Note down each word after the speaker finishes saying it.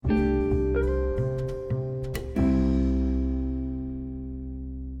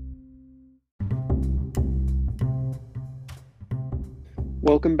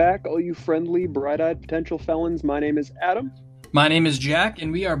Welcome back, all you friendly, bright-eyed potential felons. My name is Adam. My name is Jack, and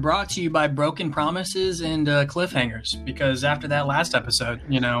we are brought to you by Broken Promises and Cliffhangers, because after that last episode,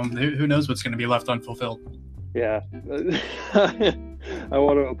 who knows what's going to be left unfulfilled. Yeah. I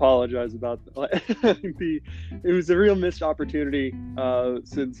want to apologize about it was a real missed opportunity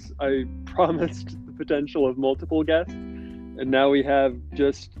since I promised the potential of multiple guests, and now we have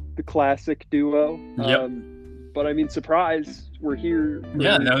just the classic duo. Yep. But I mean, surprise, we're here.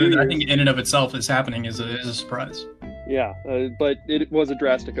 Yeah, no, I think in and of itself is happening is a surprise. Yeah, but it was a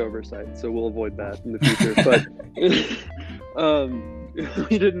drastic oversight, so we'll avoid that in the future. But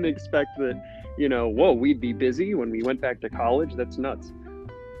we didn't expect that, we'd be busy when we went back to college. That's nuts.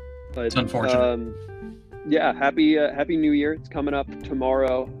 But, it's unfortunate. Yeah, happy New Year. It's coming up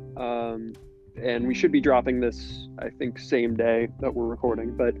tomorrow. And we should be dropping this, I think, same day that we're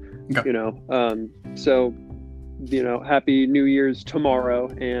recording. But, so, happy New Year's tomorrow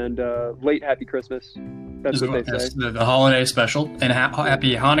and late happy Christmas. That's what they say. The holiday special. And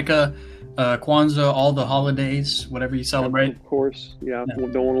happy Hanukkah, Kwanzaa, all the holidays, whatever you celebrate. Of course, yeah. We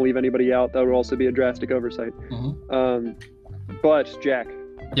don't want to leave anybody out. That would also be a drastic oversight. Mm-hmm. But, Jack,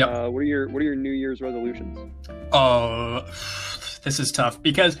 yep. What are your New Year's resolutions? Oh, this is tough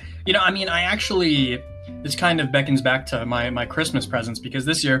because, I actually, this kind of beckons back to my Christmas presents, because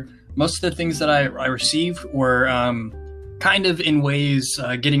this year, most of the things that I received were kind of in ways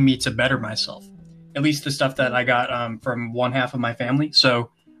getting me to better myself. At least the stuff that I got from one half of my family.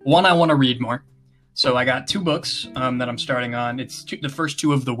 So one, I want to read more. So I got 2 books that I'm starting on. It's the first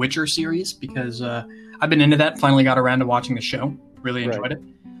 2 of the Witcher series, because I've been into that. Finally got around to watching the show. Really enjoyed it.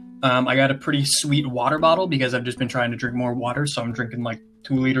 I got a pretty sweet water bottle because I've just been trying to drink more water. So I'm drinking like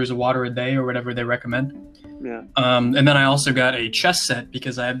 2 liters of water a day or whatever they recommend. Yeah. And then I also got a chess set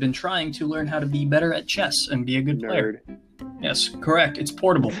because I have been trying to learn how to be better at chess and be a good player. Yes, correct. It's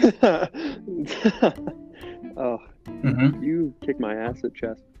portable. Oh, mm-hmm. You kick my ass at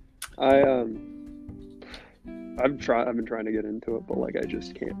chess. I've been trying to get into it, but I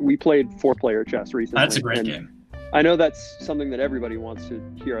just can't. We played 4-player chess recently. That's a great game. I know that's something that everybody wants to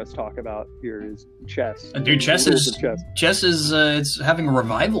hear us talk about here is chess. Dude, chess is it's having a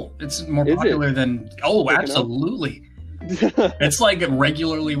revival. It's more popular than absolutely. It's like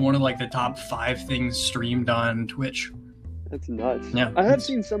regularly one of the top 5 things streamed on Twitch. That's nuts. Yeah, I have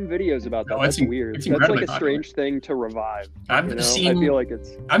seen some videos about that. That's weird. It's that's like a popular. Strange thing to revive. I've seen. I feel like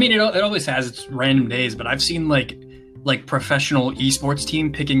it's. I mean, it always has its random days, but I've seen like professional esports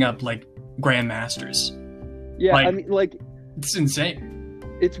team picking up grandmasters. Yeah, it's insane.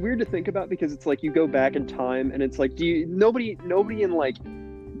 It's weird to think about because it's you go back in time and it's nobody in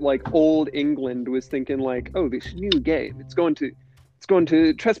old England was thinking oh, this new game, it's going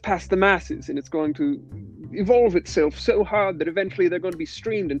to trespass the masses and it's going to evolve itself so hard that eventually they're going to be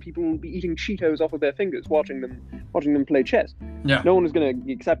streamed and people will be eating Cheetos off of their fingers watching them play chess. Yeah. No one was going to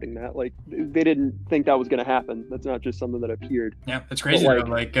be accepting that. They didn't think that was going to happen. That's not just something that appeared. Yeah, it's crazy.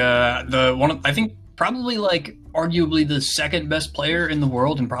 I think probably arguably the second best player in the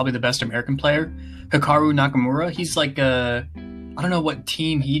world and probably the best American player, Hikaru Nakamura. He's I don't know what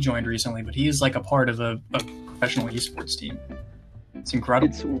team he joined recently, but he is a part of a professional esports team. It's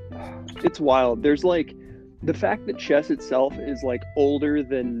incredible. It's wild. There's the fact that chess itself is older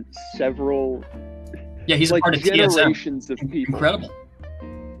than several he's a part of generations TSM. Of people. Incredible.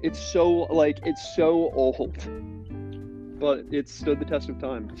 It's so old, but it stood the test of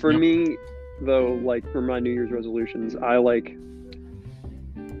time. For me, though, for my New Year's resolutions, I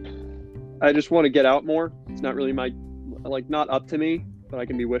just want to get out more. It's not really my not up to me, but I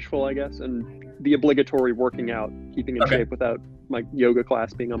can be wishful, I guess, and the obligatory working out, keeping in shape without my yoga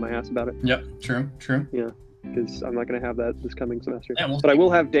class being on my ass about it. Yep, true. Yeah, because I'm not going to have that this coming semester. Yeah, but I will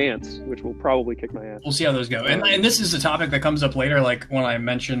have dance, which will probably kick my ass. We'll see how those go. And this is a topic that comes up later, when I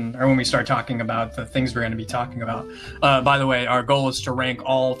mention, or when we start talking about the things we're going to be talking about. By the way, our goal is to rank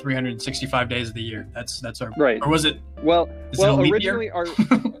all 365 days of the year. That's our... Right. Or was it... Well, originally our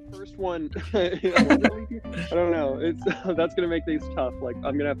first one... was it a leap year? I don't know. That's going to make things tough. I'm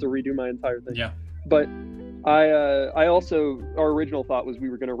going to have to redo my entire thing. Yeah. But... I also, our original thought was we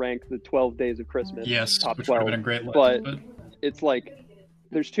were going to rank the 12 days of Christmas. Yes, top which 12. Would have been a great list, but it's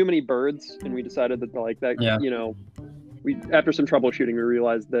there's too many birds, and we decided that we after some troubleshooting we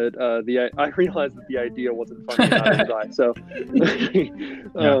realized that I realized that the idea wasn't funny enough to die. So,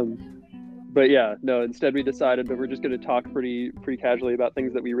 but instead we decided that we're just going to talk pretty casually about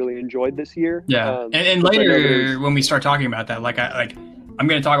things that we really enjoyed this year. Yeah, and later when we start talking about that, I'm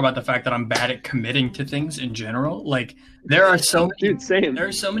going to talk about the fact that I'm bad at committing to things in general. Like there are so many, Dude, same. there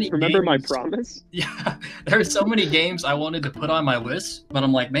are so many. Remember games, my promise? Yeah, there are so many games I wanted to put on my list, but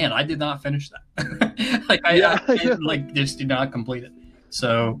I'm like, man, I did not finish that. Like I like just did not complete it.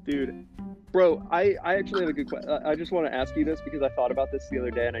 So, dude, bro, I actually have a good question. I just want to ask you this because I thought about this the other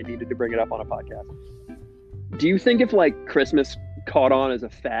day and I needed to bring it up on a podcast. Do you think if like Christmas caught on as a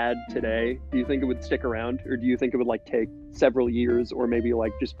fad today, do you think it would stick around, or do you think it would like take several years, or maybe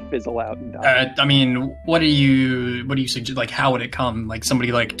like just fizzle out and die? I mean, what do you suggest? Like, how would it come? Like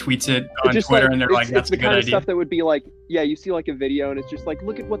somebody like tweets it on Twitter, like, and they're like, "That's the a good kind of idea." Stuff that would be like, yeah, you see like a video, and it's just like,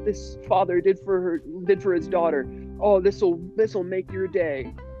 look at what this father did for his daughter. Oh, this'll make your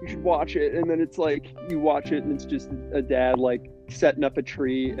day. You should watch it. And then it's like you watch it, and it's just a dad like setting up a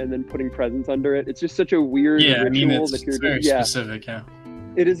tree and then putting presents under it. It's just such a weird ritual that you're very doing. Specific, yeah.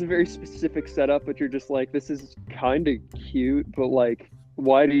 It is a very specific setup, but you're just like, this is kind of cute, but like,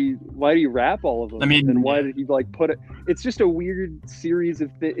 why do you wrap all of them? I mean, and why did you like put it? It's just a weird series of.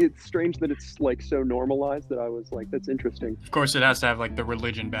 It's strange that it's like so normalized that I was like, that's interesting. Of course, it has to have like the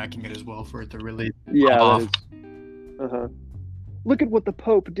religion backing it as well for it to really yeah. Off. Look at what the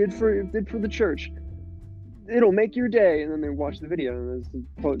Pope did for the church. It'll make your day. And then they watch the video. And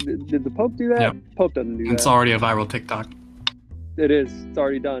did the Pope do that? Yep. Pope doesn't do that. It's already a viral TikTok. It is. It's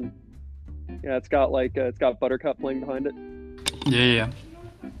already done. Yeah, it's got Buttercup playing behind it. Yeah.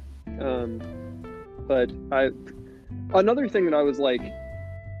 But another thing that I was like,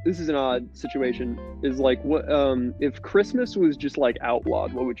 this is an odd situation, is like, what if Christmas was just like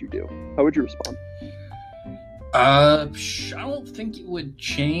outlawed, what would you do? How would you respond? I don't think it would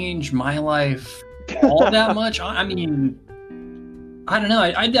change my life all that much. I mean, I don't know.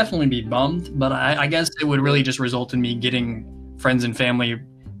 I'd definitely be bummed, but I guess it would really just result in me getting friends and family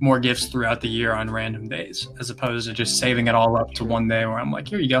more gifts throughout the year on random days, as opposed to just saving it all up to one day where I'm like,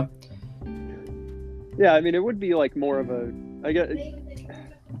 here you go. Yeah, I mean, it would be like more of a, I guess,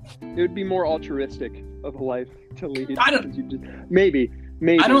 it would be more altruistic of a life to lead. Maybe.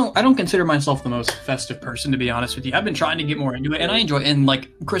 I don't consider myself the most festive person, to be honest with you. I've been trying to get more into it, and I enjoy it. And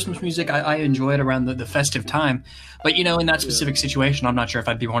like Christmas music, I enjoy it around the festive time. But you know, in that specific situation, I'm not sure if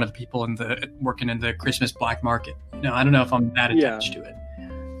I'd be one of the people working in the Christmas black market. You know, I don't know if I'm that attached to it.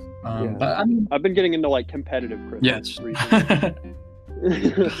 But I mean, I've been getting into like competitive Christmas recently.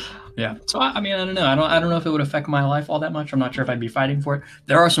 Yeah. So I mean, I don't know. I don't know if it would affect my life all that much. I'm not sure if I'd be fighting for it.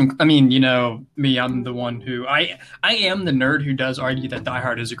 There are some. I mean, you know, me. I'm the one who I am the nerd who does argue that Die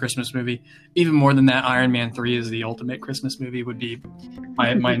Hard is a Christmas movie. Even more than that, Iron Man 3 is the ultimate Christmas movie. Would be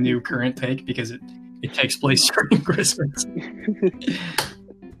my new current take, because it takes place during Christmas.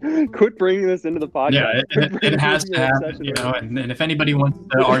 Quit bringing this into the podcast. Yeah, it has to happen, you know. And if anybody wants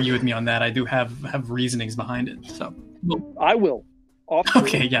to argue with me on that, I do have reasonings behind it. So I will.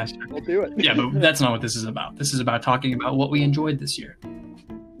 Okay, yeah, sure. We'll do it. Yeah, but that's not what this is about. This is about talking about what we enjoyed this year.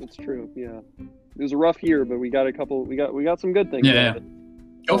 That's true. Yeah, it was a rough year, but we got some good things. Yeah.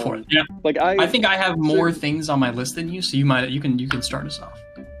 Go for it. Yeah. Like I think I have more things on my list than you, so you can start us off.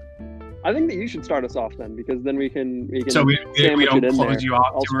 I think that you should start us off then, because then we can so we don't close you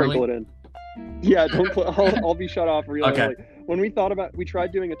off I'll too early. Sprinkle it in. Yeah, don't. I'll be shut off really okay. early. When we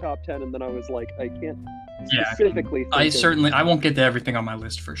tried doing a top 10, and then I was like, I can't specifically. I won't get to everything on my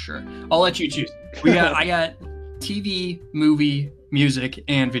list for sure. I'll let you choose. I got TV, movie, music,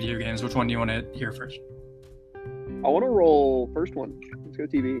 and video games. Which one do you want to hear first? I want to roll first one. Let's go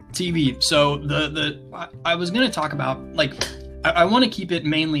TV. TV. So I was going to talk about, like, I want to keep it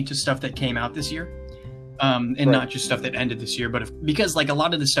mainly to stuff that came out this year, and right. Not just stuff that ended this year. But because like a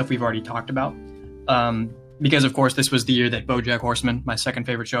lot of the stuff we've already talked about, because of course this was the year that BoJack Horseman, my second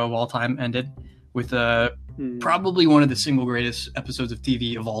favorite show of all time, ended with probably one of the single greatest episodes of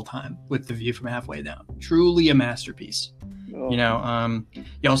TV of all time, with The View from Halfway Down. Truly a masterpiece. Oh. You know,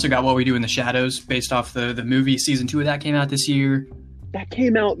 you also got What We Do in the Shadows, based off the movie. Season 2 of that came out this year. That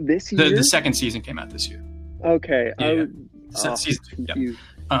came out this year? The second season came out this year. Okay. Yeah. Season 2.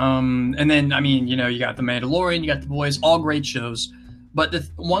 Yeah. And then, I mean, you know, you got The Mandalorian, you got The Boys, all great shows. But the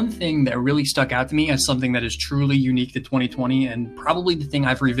one thing that really stuck out to me as something that is truly unique to 2020, and probably the thing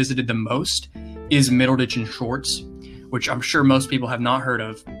I've revisited the most, is Middleditch and Shorts, which I'm sure most people have not heard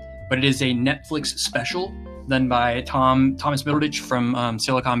of. But it is a Netflix special done by Thomas Middleditch from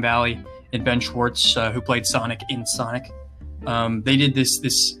Silicon Valley, and Ben Schwartz, who played Sonic in Sonic. They did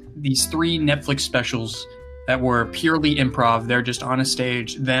these 3 Netflix specials that were purely improv. They're just on a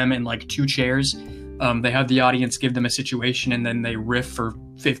stage, them and like 2 chairs. They have the audience give them a situation, and then they riff for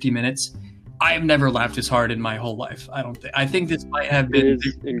 50 minutes. I have never laughed as hard in my whole life. I think this might have been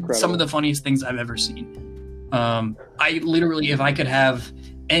some of the funniest things I've ever seen. I literally, if I could have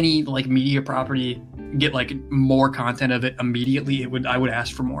any like media property get like more content of it immediately, I would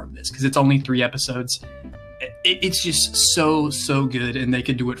ask for more of this because it's only 3 episodes. It's just so good, and they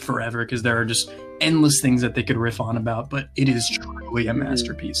could do it forever because there are just endless things that they could riff on about. But it is truly a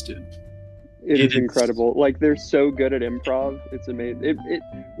masterpiece, dude. It is incredible. Like, they're so good at improv. It's amazing. It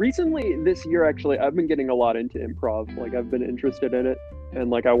recently this year, actually, I've been getting a lot into improv. Like, I've been interested in it,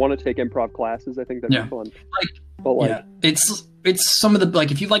 and like I want to take improv classes. I think that'd be fun. It's some of the, like,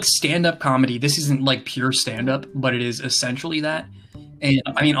 if you like stand-up comedy, this isn't like pure stand-up, but it is essentially that. And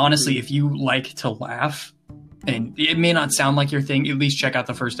I mean, honestly, if you like to laugh, and it may not sound like your thing, at least check out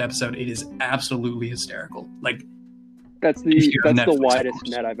the first episode. It is absolutely hysterical. Like, that's the widest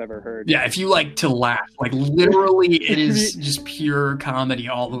net I've ever heard. Yeah, if you like to laugh, like literally, it is just pure comedy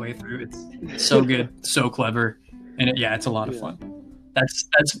all the way through. It's so good, so clever, and it's a lot of fun.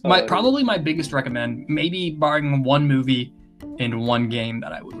 That's probably my biggest recommend. Maybe barring one movie and one game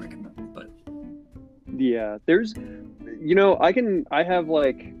that I would recommend. But yeah, there's, I have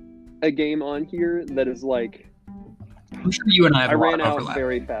like a game on here that is like, I'm sure you and I have ran out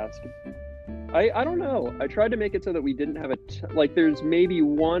very fast. I don't know. I tried to make it so that we didn't have like there's maybe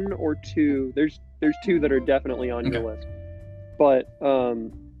 1 or 2. There's 2 that are definitely on your list. But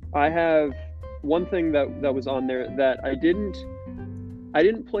I have one thing that was on there that I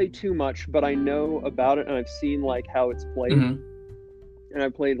didn't play too much, but I know about it and I've seen like how it's played. Mm-hmm. And I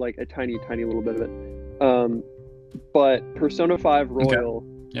played like a tiny little bit of it. But Persona 5 Royal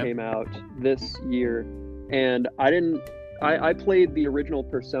came out this year, and I played the original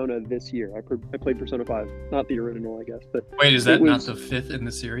Persona this year. I played Persona 5, not the original, I guess. But wait, is that not the 5th in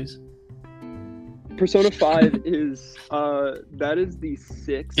the series? Persona 5 is that is the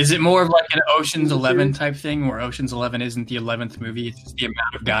 6th. Is it more of like an Ocean's 11 type thing, where Ocean's 11 isn't the 11th movie; it's just the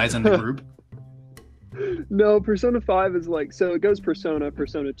amount of guys in the group? No, Persona 5 is like, so it goes Persona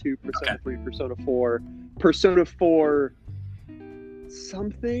 2, Persona 3, Persona 4, Persona 4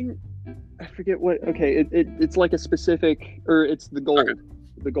 something. I forget what. Okay, it's like a specific, or it's the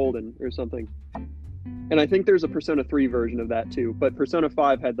golden or something. And I think there's a Persona 3 version of that too. But Persona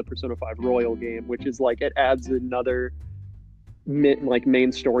 5 had the Persona 5 Royal game, which is like, it adds another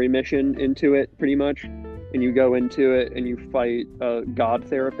main story mission into it, pretty much. And you go into it and you fight a god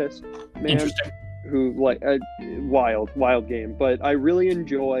therapist man who, like, a wild game. But I really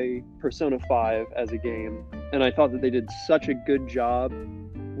enjoy Persona 5 as a game, and I thought that they did such a good job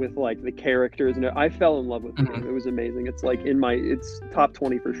with like the characters, and I fell in love with the game. It was amazing. It's like it's top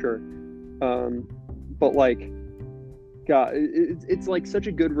 20 for sure. But like, God, it's like such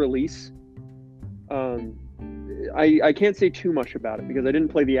a good release. I can't say too much about it because I didn't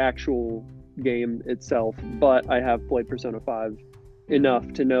play the actual game itself, but I have played Persona 5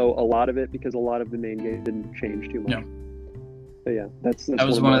 enough to know a lot of it because a lot of the main game didn't change too much. Yeah. But yeah, that's that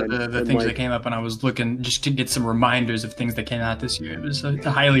was one of the things that came up when I was looking just to get some reminders of things that came out this year. It was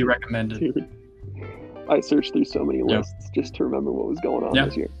highly recommended. Dude, I searched through so many lists just to remember what was going on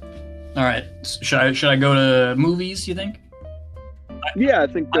this year. All right, should I go to movies? You think? Yeah, I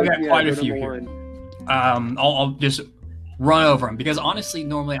think I've got quite a few here. I'll just run over them because honestly,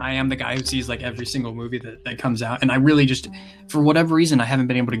 normally I am the guy who sees like every single movie that comes out, and I really just, for whatever reason, I haven't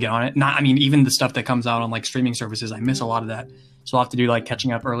been able to get on it. Even the stuff that comes out on like streaming services, I miss a lot of that. So I'll have to do like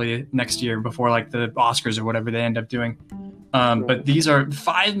catching up early next year before like the Oscars or whatever they end up doing. But these are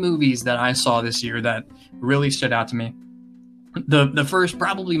 5 movies that I saw this year that really stood out to me. The first,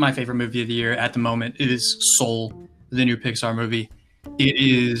 probably my favorite movie of the year at the moment, is Soul, the new Pixar movie. It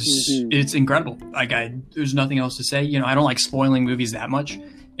is it's incredible. Like, there's nothing else to say. I don't like spoiling movies that much.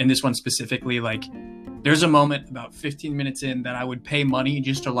 And this one specifically, like, there's a moment about 15 minutes in that I would pay money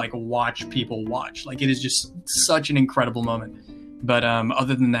just to like watch people watch. Like, it is just such an incredible moment. But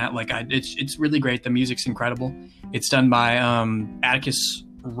other than that, like, it's really great. The music's incredible. It's done by Atticus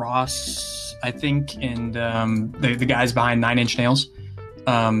Ross, I think, and the guys behind Nine Inch Nails.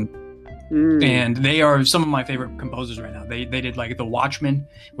 And they are some of my favorite composers right now. They did like The Watchmen,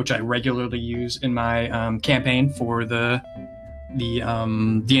 which I regularly use in my campaign for the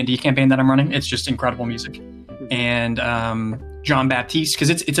D&D campaign that I'm running. It's just incredible music. And John Baptiste, because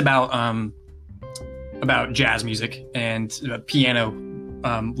it's about jazz music and piano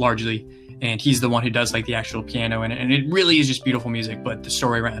largely, and he's the one who does like the actual piano in it, and it really is just beautiful music, but the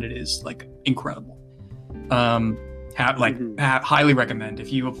story around it is like incredible. Highly recommend.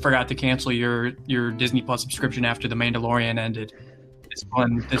 If you forgot to cancel your Disney Plus subscription after The Mandalorian ended, this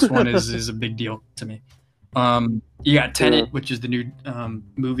one is a big deal to me. You got Tenet, which is the new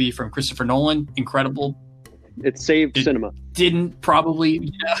movie from Christopher Nolan. Incredible. It saved cinema. Didn't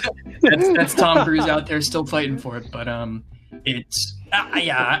probably. That's Tom Cruise out there still fighting for it, but it's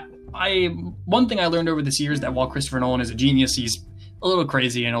one thing I learned over this year is that while Christopher Nolan is a genius, he's a little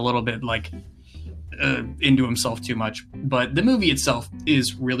crazy and a little bit like into himself too much. But the movie itself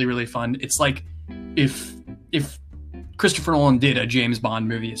is really, really fun. It's like if Christopher Nolan did a James Bond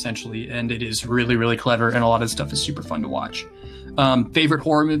movie essentially, and it is really, really clever, and a lot of stuff is super fun to watch. Favorite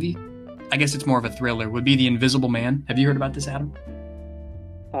horror movie? I guess it's more of a thriller. Would be The Invisible Man. Have you heard about this, Adam?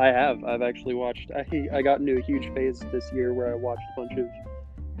 I have. I've actually watched. I got into a huge phase this year where I watched a bunch of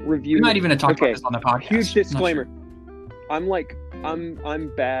reviews. We might even have talked about this on the podcast. Huge disclaimer. Sure.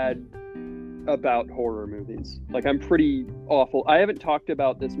 I'm bad about horror movies. Like, I'm pretty awful. I haven't talked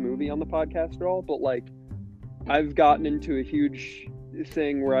about this movie on the podcast at all, but like I've gotten into a huge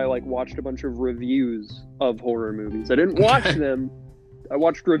thing where I like watched a bunch of reviews of horror movies. I didn't watch them. I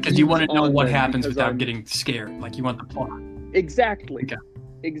watched reviews because you want to know what happens without getting scared. Like, you want the plot. Exactly. Okay.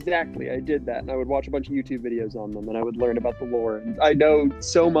 Exactly. I did that, and I would watch a bunch of YouTube videos on them, and I would learn about the lore. And I know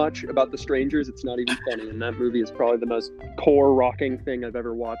so much about The Strangers, it's not even funny. And that movie is probably the most core-rocking thing I've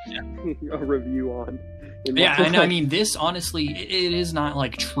ever watched a review on. Yeah, and I mean, this honestly, it is not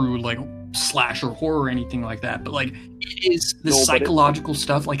like true like slasher horror or anything like that, but like it is the psychological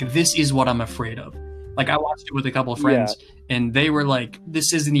stuff. Like, this is what I'm afraid of. Like, I watched it with a couple of friends, and they were like,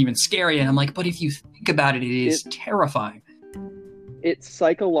 "This isn't even scary," and I'm like, "But if you think about it, it is terrifying." It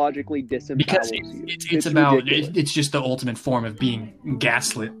psychologically disempowers because you. It's just the ultimate form of being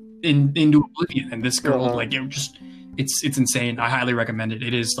gaslit into oblivion. And this girl, like, it's insane. I highly recommend it.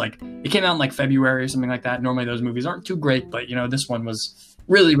 It is like, it came out in like February or something like that. Normally those movies aren't too great, but you know, this one was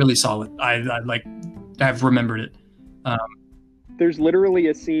really, really solid. I've remembered it. There's literally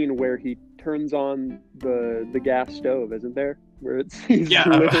a scene where he turns on the gas stove, isn't there? Where it's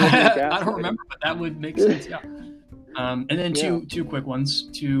I don't remember, but that would make sense. Yeah. And then two quick ones,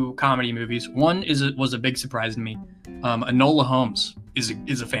 two comedy movies. One was a big surprise to me. Enola Holmes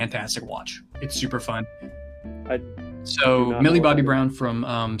is a fantastic watch. It's super fun. So Millie Bobby Brown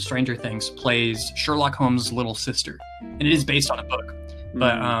from Stranger Things plays Sherlock Holmes' little sister, and it is based on a book.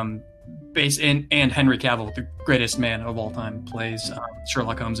 But and Henry Cavill, the greatest man of all time, plays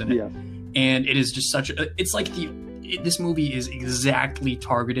Sherlock Holmes in it. Yeah. And it is just this movie is exactly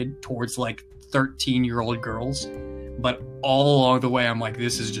targeted towards like 13-year-old girls. But all along the way, I'm like,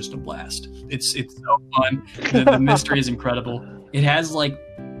 this is just a blast. It's so fun. The mystery is incredible. It has like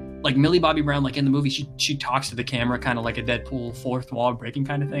Millie Bobby Brown, like in the movie, she talks to the camera kind of like a Deadpool fourth wall breaking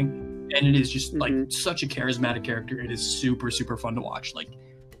kind of thing. And it is just like such a charismatic character. It is super, super fun to watch. Like,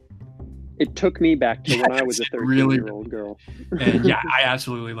 it took me back to when I was a 13-year-old girl. And yeah, I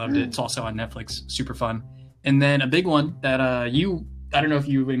absolutely loved it. It's also on Netflix. Super fun. And then a big one that I don't know if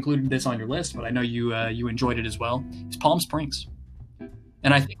you included this on your list, but I know you enjoyed it as well. It's Palm Springs,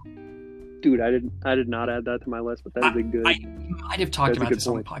 and I think, dude, I did not add that to my list, but that is a good. I might have talked about this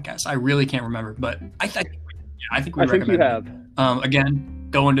on the podcast. I really can't remember, but I think we recommend you have. It. Again,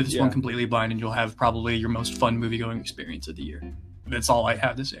 go into this one completely blind, and you'll have probably your most fun movie going experience of the year. That's all I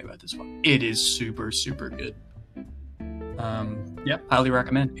have to say about this one. It is super, super good. Highly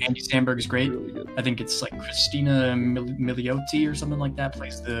recommend. Andy Samberg is great. Really good. I think it's like Christina Milioti or something like that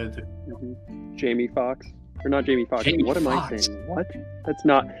plays the Jamie Foxx, or not Jamie Foxx. What am I saying? What?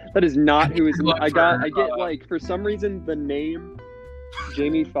 That is not who is. I get like, for some reason the name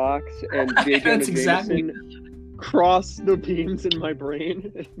Jamie Foxx and J. Jonah Jameson cross the beams in my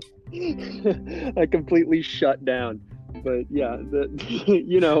brain. I completely shut down. But yeah,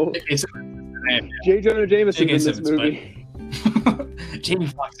 J. Jonah Jameson in this movie. Jamie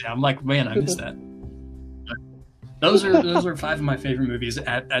Foxx. Yeah, I'm like, man, I missed that. Those are 5 of my favorite movies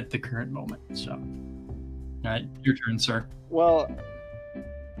at the current moment. So, all right, your turn, sir. Well,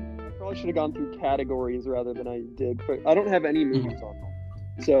 I probably should have gone through categories rather than I did. But I don't have any movies on them.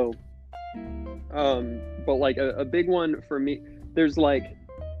 So, but like a big one for me, there's like,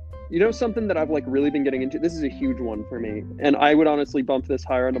 something that I've like really been getting into. This is a huge one for me, and I would honestly bump this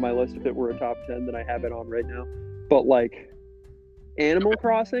higher onto my list if it were a top 10 than I have it on right now. But like, Animal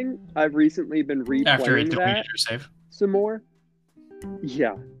Crossing, I've recently been replaying that some more.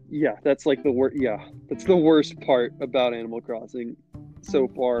 Yeah, that's like the worst. Yeah, that's the worst part about Animal Crossing so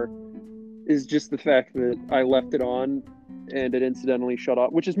far, is just the fact that I left it on and it incidentally shut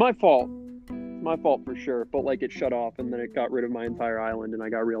off, which is my fault. My fault for sure. But like, it shut off and then it got rid of my entire island, and I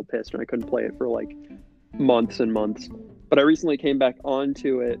got real pissed and I couldn't play it for like months and months. But I recently came back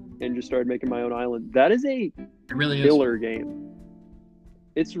onto it and just started making my own island. That is a killer game.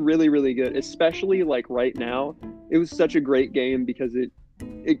 It's really, really good, especially like right now. It was such a great game because it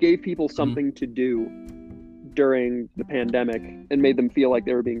gave people something to do during the pandemic and made them feel like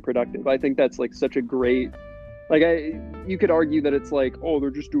they were being productive. I think that's like such a great, like, you could argue that it's like, oh, they're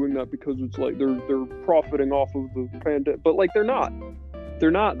just doing that because it's like they're profiting off of the pandemic, but like they're not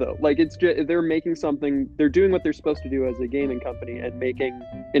though. Like, it's just, they're making something, they're doing what they're supposed to do as a gaming company and making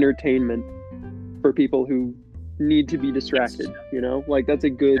entertainment for people who need to be distracted, you know? Like, that's a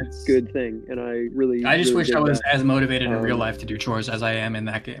good thing, and I just wish I was that. as motivated in real life to do chores as I am in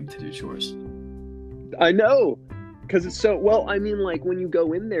that game to do chores. I know, because it's so, well, I mean, like, when you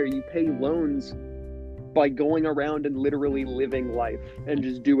go in there, you pay loans by going around and literally living life and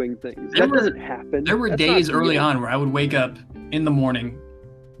just doing things. That doesn't happen. There were days early on where I would wake up in the morning,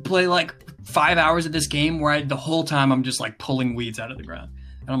 play like 5 hours of this game where the whole time I'm just like pulling weeds out of the ground.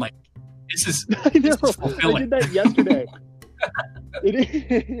 And I'm like, this is fulfilling. I did that yesterday.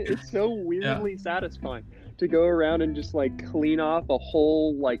 It's so weirdly satisfying to go around and just like clean off a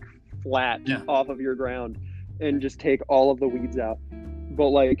whole like flat off of your ground and just take all of the weeds out. But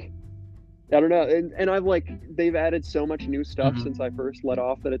like, I don't know, and I've like, they've added so much new stuff since I first let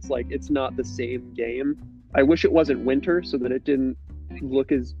off that it's like, it's not the same game. I wish it wasn't winter so that it didn't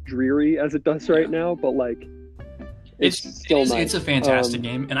look as dreary as it does right now, but like, it's still nice. It's a fantastic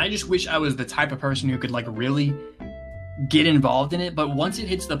game, and I just wish I was the type of person who could like really get involved in it. But once it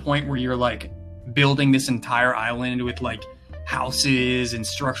hits the point where you're like building this entire island with like houses and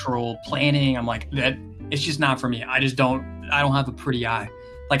structural planning, I'm like, that it's just not for me. I don't have a pretty eye.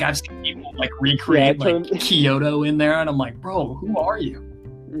 Like, I've seen people like recreate like Kyoto in there, and I'm like, bro, who are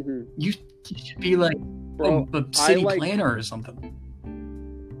you? You should be like a city planner or something.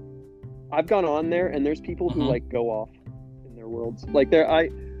 I've gone on there, and there's people who like go off in their worlds. Like,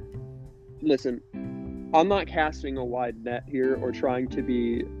 listen, I'm not casting a wide net here or trying to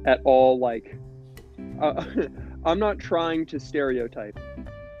be at all like, I'm not trying to stereotype,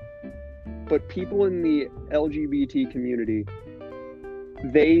 but people in the LGBT community,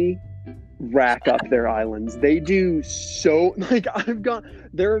 they rack up their islands. They do so, like,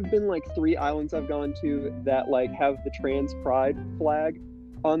 there have been like 3 islands I've gone to that like have the trans pride flag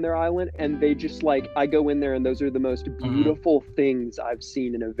on their island, and they just like, I go in there and those are the most beautiful things I've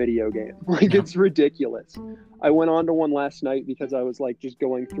seen in a video game. Like, it's ridiculous. I went on to one last night because I was like just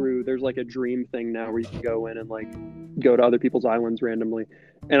going through, there's like a dream thing now where you can go in and like go to other people's islands randomly,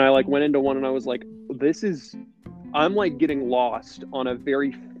 and I like went into one and I was like, I'm like getting lost on a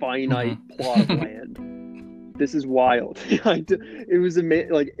very finite plot of land. This is wild. It was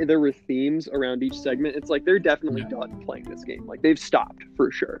amazing. Like, there were themes around each segment. It's like, they're definitely done playing this game. Like, they've stopped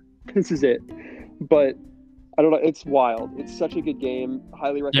for sure. This is it. But I don't know. It's wild. It's such a good game.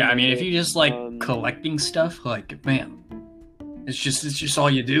 Highly recommend. Yeah, I mean, if you just like collecting stuff, like, man, it's just all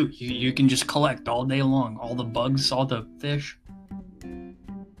you do. You can just collect all day long. All the bugs, all the fish.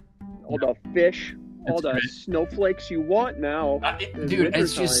 All the fish. All the snowflakes you want now. Dude,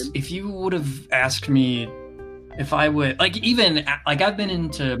 it's just, if you would have asked me if I would, like, even, like, I've been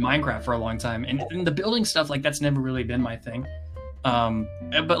into Minecraft for a long time, and the building stuff, like, that's never really been my thing.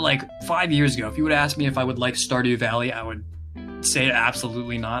 But, like, 5 years ago, if you would ask me if I would like Stardew Valley, I would say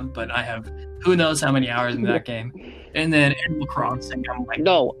absolutely not, but I have who knows how many hours in that game. And then Animal Crossing, I'm like,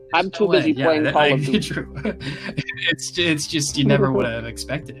 no, I'm too busy playing Call of Duty. True. It's just, you never would have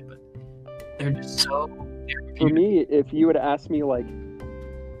expected it, but they're just so... For me, if you would ask me like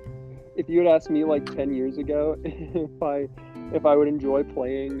 10 years ago if I would enjoy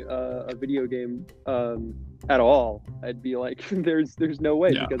playing a video game at all, I'd be like, there's no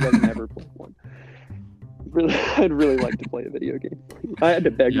way, because I've never played one. Really, I'd really like to play a video game. I had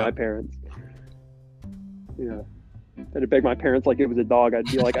to beg my parents. Yeah, I had to beg my parents like it was a dog. I'd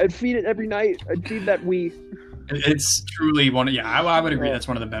be like, I'd feed it every night. I'd feed that Wii. It's truly one of, I would agree, that's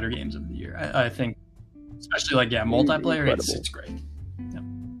one of the better games of the year. I think, especially like, multiplayer, it's great.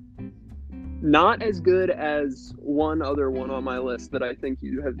 Not as good as one other one on my list that I think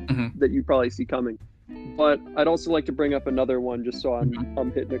you have that you probably see coming, but I'd also like to bring up another one just so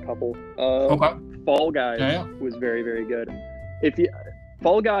I'm hitting a couple. Fall Guys was very, very good.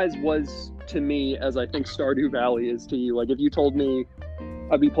 Fall Guys was to me as I think Stardew Valley is to you. Like, if you told me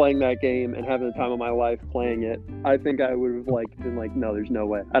I'd be playing that game and having the time of my life playing it, I think I would have like been like, no, there's no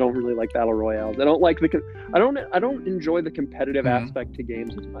way. I don't really like battle royales. I don't like I don't enjoy the competitive aspect to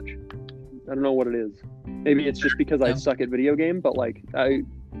games as much. I don't know what it is. Maybe it's just because I suck at video game, but like I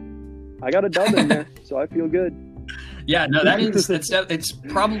got a dub in there, so I feel good. Yeah, no, it's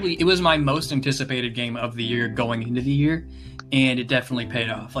probably, it was my most anticipated game of the year going into the year, and it definitely paid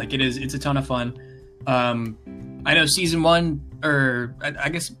off. Like, it's a ton of fun. I know season 1, or I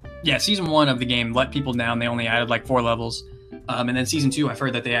guess, season 1 of the game let people down. They only added like 4 levels. And then season 2, I've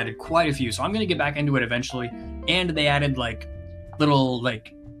heard that they added quite a few, so I'm gonna get back into it eventually. And they added like little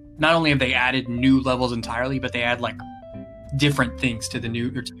like, not only have they added new levels entirely, but they add like different things to the new,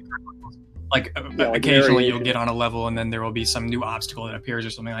 or to the current levels. Like, occasionally you'll get on a level and then there will be some new obstacle that appears or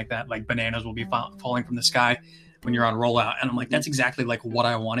something like that. Like bananas will be falling from the sky when you're on rollout, and I'm like, that's exactly like what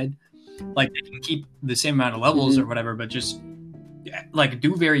I wanted. Like, they can keep the same amount of levels or whatever, but just like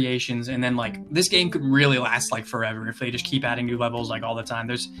do variations. And then like this game could really last like forever if they just keep adding new levels like all the time.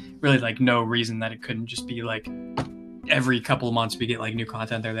 There's really like no reason that it couldn't just be like every couple of months we get like new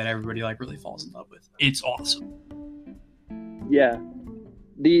content there that everybody like really falls in love with. It's awesome. Yeah,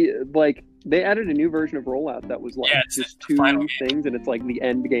 they added a new version of Rollout that was like just 2 things, and it's like the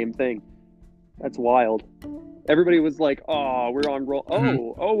end game thing. That's wild. Everybody was like, "Oh, we're on we're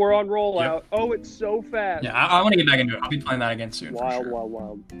on Rollout. Yep. Oh, it's so fast." Yeah, I want to get back into it. I'll be playing that again soon.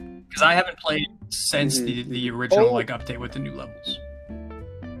 Wild. Because I haven't played since the original like update with the new levels.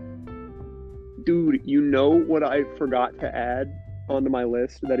 Dude, you know what I forgot to add onto my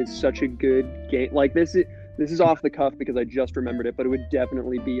list? That is such a good game. Like this is off the cuff because I just remembered it, but it would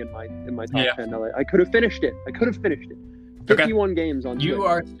definitely be in my top 10. I could have finished it. 51 games on Switch. You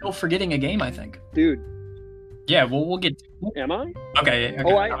are still forgetting a game, I think. Dude. Yeah, well, we'll get. Am I? Okay.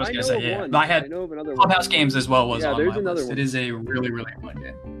 Oh, I was gonna say one. I had know of another Clubhouse one. Games as well was on there's my another list. one. It is a really, really fun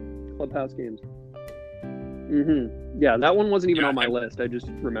game. Clubhouse Games. Yeah, that one wasn't even on my list. I just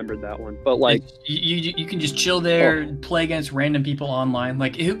remembered that one. But like, you can just chill there, play against random people online.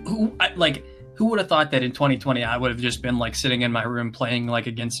 Like who would have thought that in 2020 I would have just been like sitting in my room playing like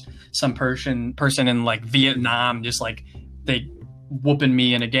against some person in like Vietnam, just like they whooping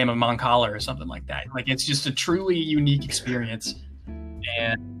me in a game of Moncala or something like that. Like, it's just a truly unique experience.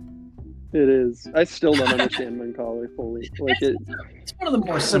 And it is. I still don't understand Moncala fully. Like it's one of the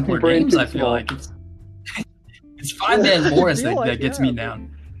more simpler games. I feel like it's 5-Man Morris that gets me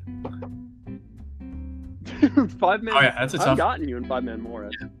down. 5-Man. Oh yeah, that's a tough. I've gotten you in 5-Man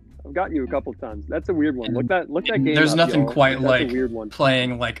Morris. Yeah. I've gotten you a couple of times. That's a weird one. Look that game. There's nothing quite like a weird one.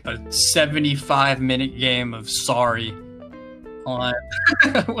 Playing like a 75-minute game of Sorry on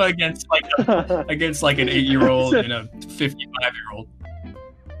against like an 8-year-old and a 55-year-old.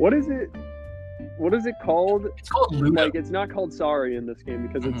 What is it? What is it called? It's called Ludo. Like, it's not called Sorry in this game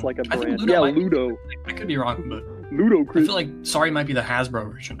because it's like a brand. Ludo. I could be wrong, but Ludo. I feel like Sorry might be the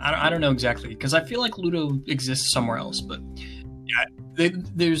Hasbro version. I don't know exactly because I feel like Ludo exists somewhere else, but yeah,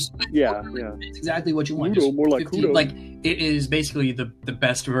 there's it's exactly what you want. Ludo, more like Kudo. Like, it is basically the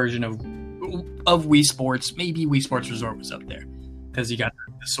best version of Wii Sports. Maybe Wii Sports Resort was up there because you got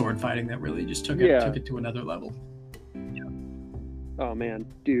the sword fighting that really just took it to another level. Yeah. Oh man,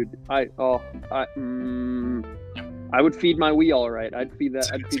 dude, I would feed my Wii all right. I'd feed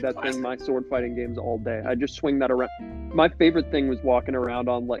that thing my sword fighting games all day. I'd just swing that around. My favorite thing was walking around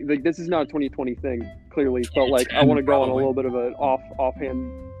on like this is not a 2020 thing clearly, but like I want to go on a little bit of an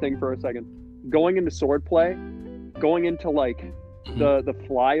offhand thing for a second. Going into swordplay, going into like the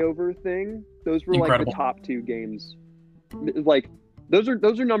flyover thing, those were like the top 2 games. Like those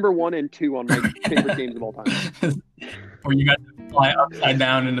are number 1 and 2 on my favorite games of all time. Or you got to fly upside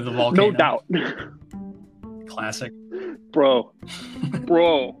down into the volcano. No doubt. Classic. Bro.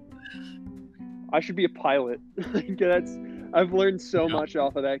 I should be a pilot. I've learned so much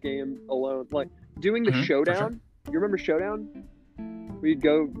off of that game alone. Like doing the showdown. Sure. You remember Showdown? We'd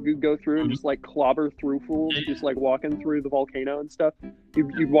go through and just like clobber through fools, just like walking through the volcano and stuff.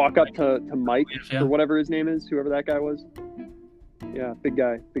 You'd walk up to Mike or whatever his name is, whoever that guy was. Yeah, big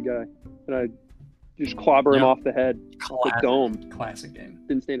guy. And I just clobber him off the head. The dome. Classic game.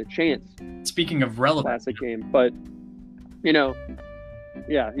 Didn't stand a chance. Speaking of relevant. Classic game. But,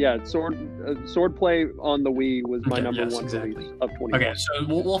 sword play on the Wii was my number one release of 2020. Okay, so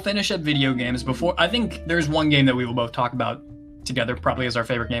we'll finish up video games before. I think there's one game that we will both talk about together, probably as our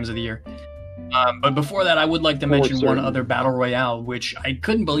favorite games of the year. But before that, I would like to mention one other battle royale, which I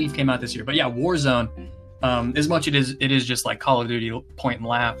couldn't believe came out this year. But yeah, Warzone. As much it is just like Call of Duty point and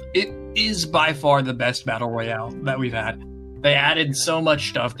laugh, it is by far the best battle royale that we've had. They added so much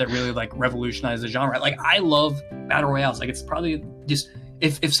stuff that really like revolutionized the genre. Like, I love battle royales. Like, it's probably just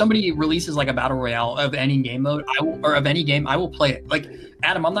if somebody releases like a battle royale of any game mode, I will play it. Like,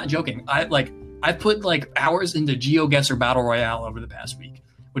 Adam, I'm not joking. I've put like hours into GeoGuessr battle royale over the past week,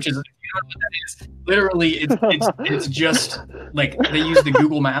 which is, you know what that is? Literally, it's just like they use the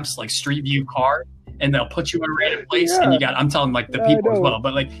Google Maps like Street View car, and they'll put you in a random place, and I'm telling like the people as well,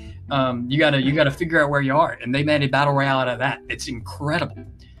 but like you gotta figure out where you are, and they made a battle royale out of that. It's incredible.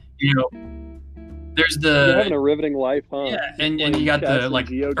 There's You're having a riveting life, huh? Yeah, and you got the like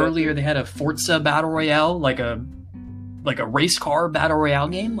earlier they had a Forza battle royale, like a like a race car battle royale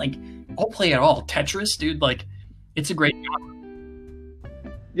game, like I'll play it all. Tetris, dude, like it's a great genre.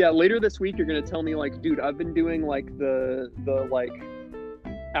 Yeah, later this week you're gonna tell me like, dude, I've been doing like the like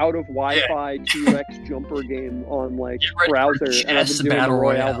out of Wi-Fi T-Rex jumper game on like browser, and I've been doing the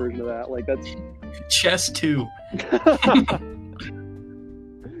Royale version of that. Like that's Chess 2.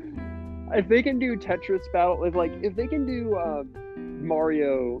 If they can do Tetris battle, if they can do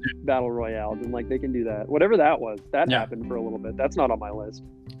Mario Battle Royale, then like they can do that. Whatever that was, that happened for a little bit. That's not on my list.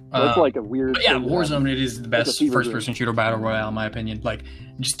 That's like a weird. Yeah, Warzone. It is the best first-person shooter battle royale, in my opinion. Like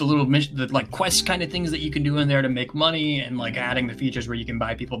just the little mission, the like quest kind of things that you can do in there to make money, and like adding the features where you can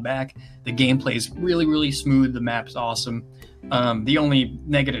buy people back. The gameplay is really, really smooth. The map's awesome. The only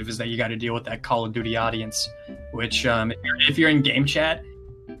negative is that you got to deal with that Call of Duty audience, which if you're in game chat,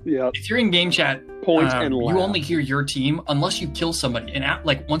 if you're in game chat, and you only hear your team unless you kill somebody. And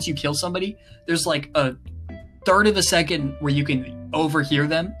like once you kill somebody, there's like a third of a second where you can overhear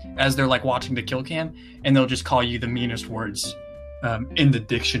them as they're like watching the kill cam, and they'll just call you the meanest words in the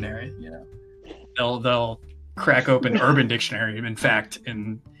dictionary. You know, they'll crack open Urban Dictionary, in fact,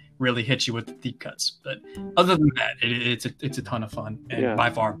 and really hit you with the deep cuts. But other than that, it's a ton of fun, and by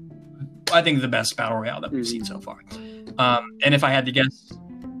far, I think the best battle royale that we've seen so far. And if I had to guess,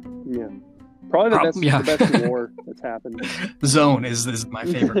 probably the best war that's happened. Zone is my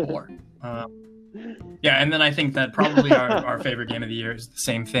favorite war. Yeah, and then I think that probably our favorite game of the year is the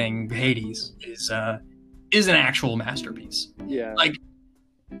same thing. Hades is an actual masterpiece. Yeah. Like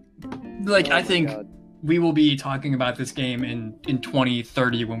I think we will be talking about this game in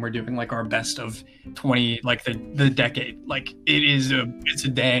 2030 when we're doing like our best of 20, like the decade. Like it's a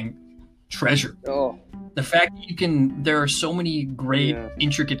dang treasure. Oh. The fact that there are so many great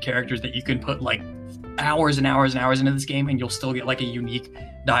intricate characters that you can put like hours and hours and hours into this game, and you'll still get like a unique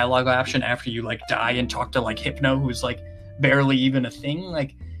dialogue option after you like die and talk to like Hypno, who's like barely even a thing.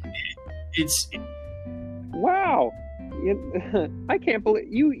 Like it's wow. I can't believe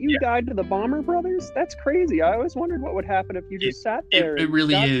you died to the Bomber Brothers. That's crazy. I always wondered what would happen if you just sat there. It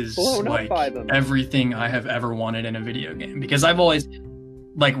really is blown like up by them. Everything I have ever wanted in a video game, because I've always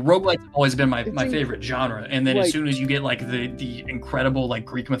like roguelites have always been my favorite genre, and then as soon as you get like the incredible like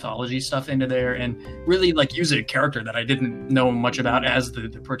Greek mythology stuff into there, and really like use a character that I didn't know much about as the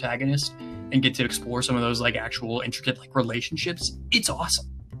protagonist, and get to explore some of those like actual intricate like relationships, it's awesome.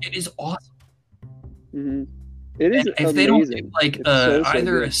 It is awesome. Mm-hmm. It is. If they don't do like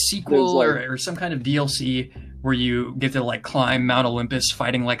either good. a sequel or some kind of DLC where you get to like climb Mount Olympus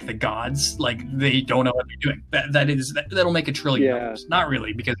fighting like the gods, like they don't know what they're doing. That'll make $1 trillion. Not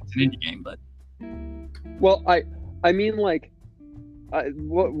really, because it's an indie game, but well, I mean like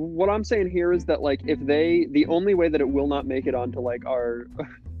what I'm saying here is that like if the only way that it will not make it onto like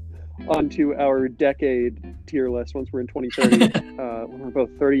onto our decade tier list once we're in 2030 when we're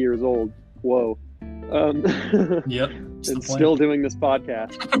both 30 years old. Whoa. Yep. And still doing this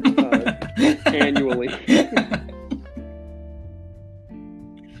podcast annually.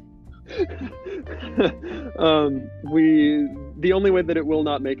 The only way that it will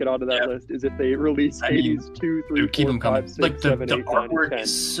not make it onto that list is if they release Hades 2, 3, 4, 5, 6, like 7, 8, 9, artwork 10.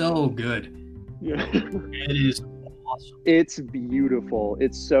 is so good. Yeah. It is awesome. It's beautiful.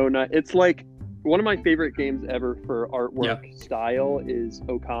 It's so nice. It's like one of my favorite games ever for artwork style is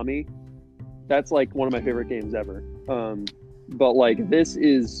Okami. That's like one of my favorite games ever. But like this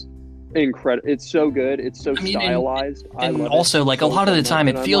is incredible. It's so good. It's so stylized. And also like a lot of the time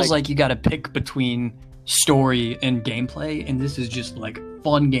it feels like you got to pick between story and gameplay, and this is just like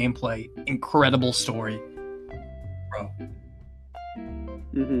fun gameplay, incredible story, bro.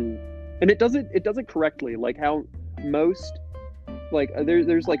 Mm-hmm. And it does it correctly, like how most like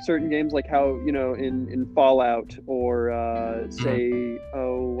there's like certain games like how, you know, in Fallout or say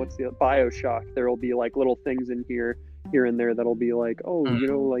what's the BioShock, there'll be like little things in here and there that'll be like, you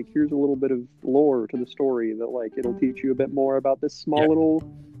know, like here's a little bit of lore to the story that like it'll teach you a bit more about this small little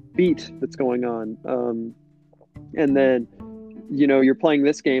beat that's going on, and then, you know, you're playing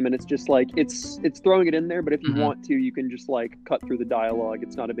this game and it's just like it's throwing it in there, but if you want to, you can just like cut through the dialogue.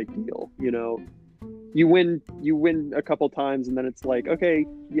 It's not a big deal, you know. You win a couple times and then it's like, okay,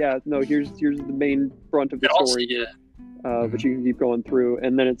 here's the main brunt of the story here, but you can keep going through,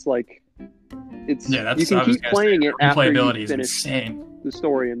 and then it's like you can keep playing it after you finish the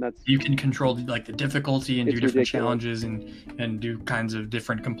story, and that's, you can control like the difficulty and do different ridiculous. challenges and do kinds of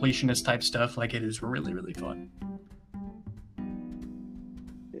different completionist type stuff. Like it is really, really fun.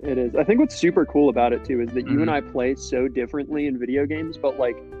 It is. I think what's super cool about it too is that you and I play so differently in video games, but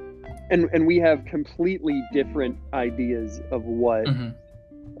like and we have completely different ideas of what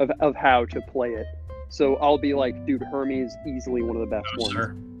of how to play it. So I'll be like, dude, Hermes easily one of the best Oh, ones,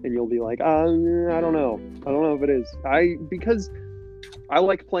 sir. and you'll be like, I don't know, if it is. Because I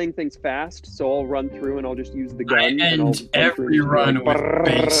like playing things fast, so I'll run through and I'll just use the gun. I and end I'll every run with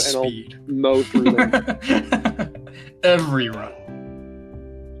base and I'll speed. mow through them. Every run.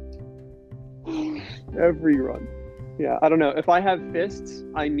 Every run. Yeah, I don't know. If I have fists,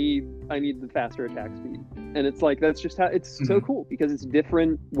 I need the faster attack speed. And it's like, that's just how it's so cool, because it's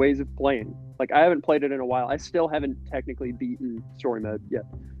different ways of playing. Like, I haven't played it in a while. I still haven't technically beaten story mode yet,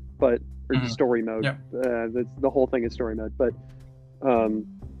 but story mode. Yep. The whole thing is story mode, but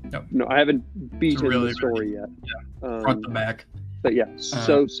Yep. no, I haven't beaten really the story yet. Front to back. But yeah,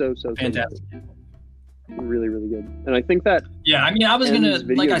 so Fantastic. really, really good. And I think that Yeah, I mean, I was gonna, ends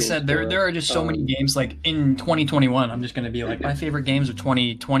video like I games said, for there are just so many games. Like in 2021, I'm just gonna be like, my favorite games of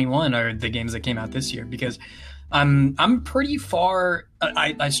 2021 are the games that came out this year, because I'm pretty far.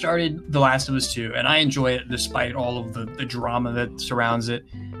 I started The Last of Us 2, and I enjoy it despite all of the drama that surrounds it.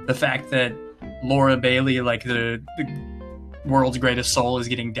 The fact that Laura Bailey, like the world's greatest soul, is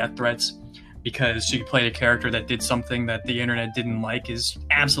getting death threats because she played a character that did something that the internet didn't like is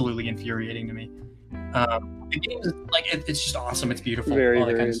absolutely infuriating to me. The game is like, it's just awesome. It's beautiful. very, all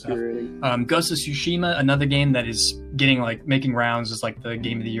that very kind of stuff. infuriating. Ghost of Tsushima, another game that is getting like making rounds as like the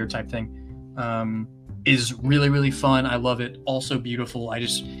game of the year type thing, is really, really fun. I love it. Also beautiful. I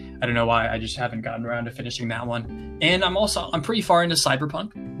don't know why I just haven't gotten around to finishing that one. And I'm pretty far into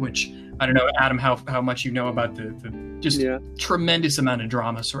Cyberpunk, which I don't know, Adam, how much you know about the tremendous amount of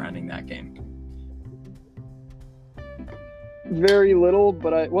drama surrounding that game. Very little,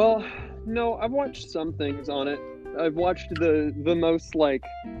 but I've watched some things on it. I've watched the most like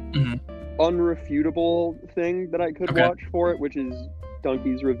unrefutable thing that I could watch for it, which is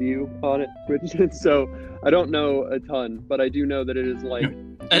Donkey's review on it. So I don't know a ton, but I do know that it is like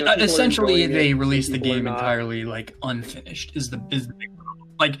essentially they released the game entirely like unfinished. Is the big problem.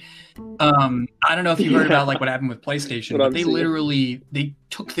 Like I don't know if you heard about like what happened with PlayStation, but they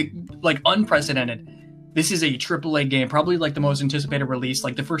took the like unprecedented. This is a AAA game, probably like the most anticipated release.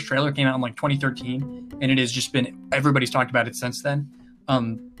 Like the first trailer came out in like 2013, and it has just been, everybody's talked about it since then.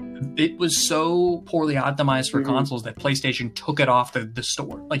 It was so poorly optimized for consoles that PlayStation took it off the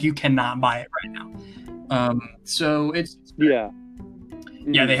store. Like you cannot buy it right now. So it's they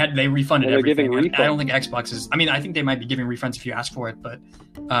refunded everything. I don't think Xbox is. I mean, I think they might be giving refunds if you ask for it, but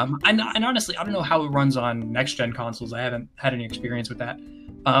and honestly, I don't know how it runs on next gen consoles. I haven't had any experience with that.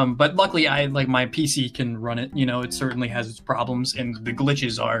 But luckily, my PC can run it. You know, it certainly has its problems, and the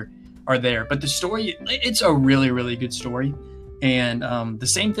glitches are there. But the story, it's a really, really good story. And the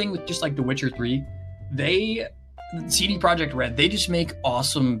same thing with just like The Witcher 3. CD Projekt Red, they just make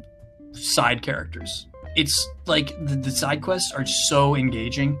awesome side characters. It's like the side quests are so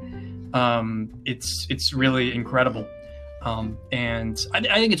engaging. It's really incredible. And I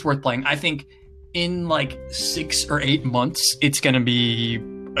think it's worth playing. I think in like 6 or 8 months, it's going to be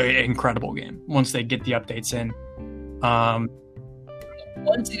an incredible game once they get the updates in.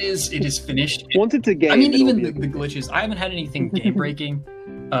 Once it is finished. Once it's a game. I mean, even the glitches. I haven't had anything game breaking.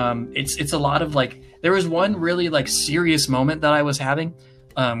 It's a lot of like. There was one really like serious moment that I was having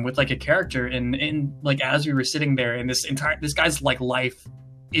with like a character, and like as we were sitting there, and this guy's like life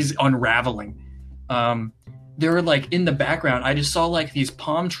is unraveling. There were like in the background, I just saw like these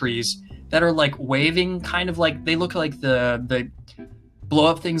palm trees that are like waving, kind of like they look like the blow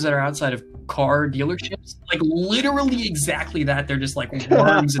up things that are outside of car dealerships, like literally exactly that. They're just like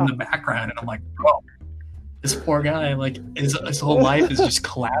worms in the background, and I'm like, bro, this poor guy, like his whole life is just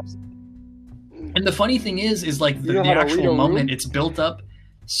collapsing. And the funny thing is like the actual moment it's built up.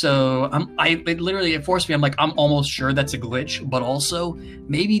 So it forced me. I'm like, I'm almost sure that's a glitch, but also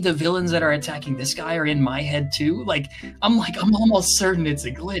maybe the villains that are attacking this guy are in my head too. I'm almost certain it's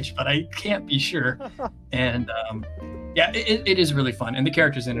a glitch, but I can't be sure. And it is really fun, and the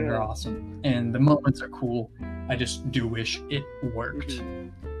characters in it are awesome, and the moments are cool. I just do wish it worked.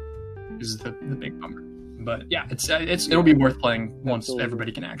 Is the big bummer, but yeah, it'll be worth playing once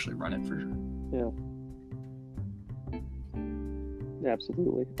everybody can actually run it for sure.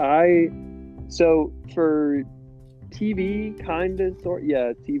 Absolutely. So for TV,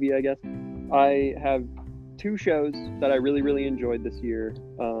 TV, I guess. I have 2 shows that I really, really enjoyed this year.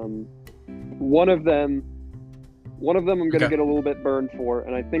 One of them I'm going to get a little bit burned for,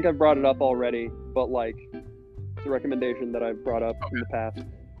 and I think I've brought it up already, but like it's a recommendation that I've brought up in the past.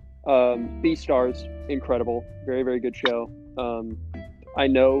 Beastars, incredible, very, very good show. I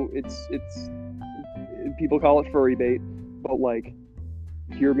know it's people call it furry bait, but like,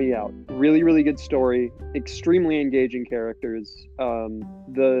 hear me out. Really, really good story, extremely engaging characters.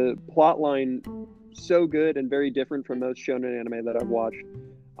 The plot line so good and very different from most shonen anime that I've watched.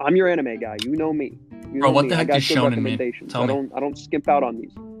 I'm your anime guy. You know me. Bro, what the heck I got does good shonen mean? recommendations. Tell me. I don't skimp out on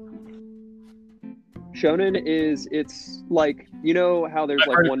these. Shonen it's like, you know how there's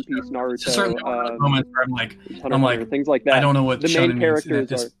like One Piece, There's a certain Naruto, moments where I'm like, Hunter, things like that. I don't know what the shonen main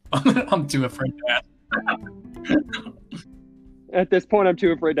characters means. I'm too afraid to ask. At this point, I'm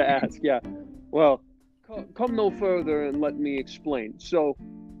too afraid to ask. Yeah. Well, come no further and let me explain. So,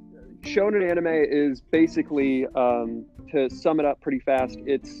 shonen anime is basically, to sum it up pretty fast,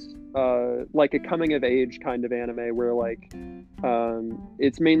 it's like a coming of age kind of anime where like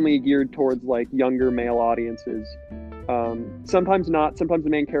it's mainly geared towards like younger male audiences. Sometimes not. Sometimes the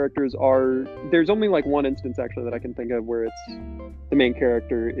main characters are. There's only like one instance actually that I can think of where it's the main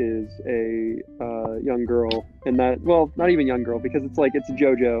character is a young girl, and that, well, not even young girl, because it's like it's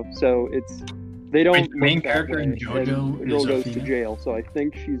JoJo, so it's they don't. Wait, the main character in JoJo the girl is goes a to female? jail, so I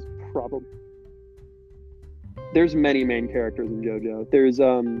think she's probably. There's many main characters in JoJo. There's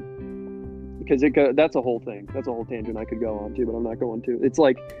because that's a whole thing. That's a whole tangent I could go on to, but I'm not going to. It's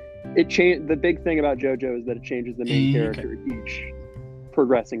like the big thing about JoJo is that it changes the main character each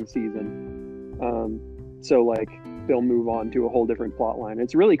progressing season. So like they'll move on to a whole different plot line.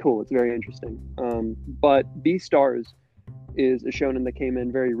 It's really cool. It's very interesting. But Beastars is a shonen that came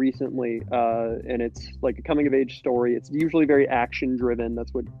in very recently, and it's like a coming of age story. It's usually very action driven.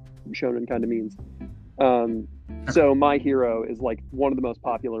 That's what shonen kind of means. So My Hero is like one of the most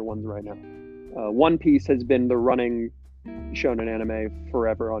popular ones right now. One Piece has been the running shonen anime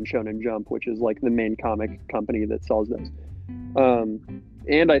forever on Shonen Jump, which is like the main comic company that sells those.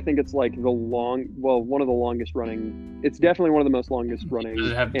 And I think it's like one of the longest running. It's definitely one of the most longest running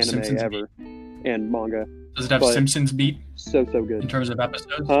anime Simpsons ever, and manga. Does it have Simpsons beat? So good in terms of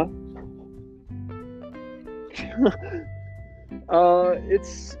episodes. Huh?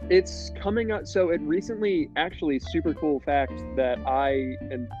 It's coming up. So it recently, actually, super cool fact that I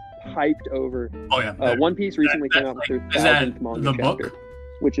am hyped over. Oh yeah. One Piece recently came out with their 1000th manga chapter,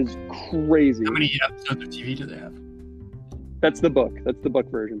 which is crazy. How many episodes of TV do they have? That's the book. That's the book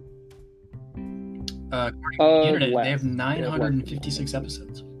version. According to the internet, they have 956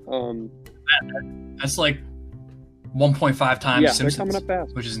 episodes. That's like 1.5 times Simpsons. They're coming up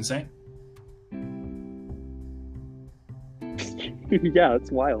fast, which is insane. Yeah, it's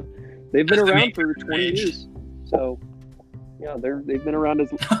wild. They've been around for 20 years, so yeah, they've been around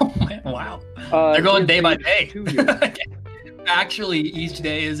as. Oh man, wow! They're going day by day. 2 years. Actually, each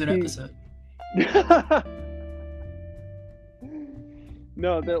day is an episode.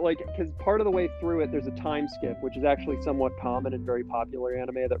 No, that like because part of the way through it, there's a time skip, which is actually somewhat common and very popular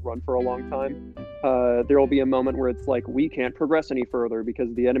anime that run for a long time. There will be a moment where it's like we can't progress any further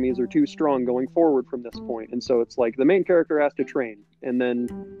because the enemies are too strong going forward from this point, and so it's like the main character has to train, and then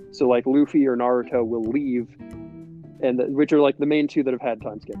so like Luffy or Naruto will leave, which are like the main two that have had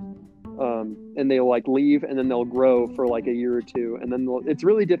time skips. And they'll like leave, and then they'll grow for like a year or two, and then it's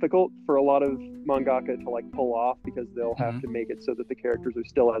really difficult for a lot of mangaka to like pull off because they'll have to make it so that the characters are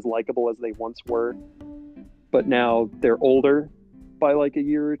still as likable as they once were, but now they're older by like a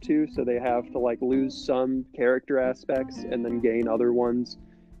year or two, so they have to like lose some character aspects and then gain other ones.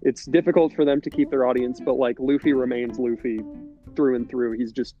 It's difficult for them to keep their audience, but like Luffy remains Luffy through and through.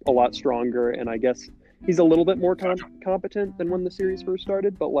 He's just a lot stronger, and I guess he's a little bit more competent than when the series first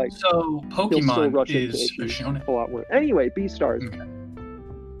started, but like so Pokemon is a shonen. A lot worse. Anyway, Beastars. Okay.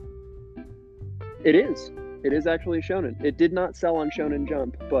 It is actually a shonen. It did not sell on Shonen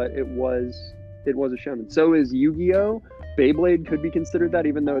Jump, but it was a shonen. So is Yu-Gi-Oh! Beyblade could be considered that,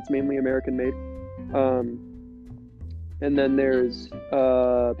 even though it's mainly American made. And then there's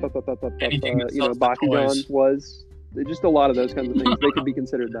Bakugan was just a lot of those kinds of things. They could be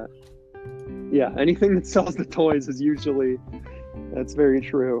considered that. Yeah, anything that sells the toys is usually, that's very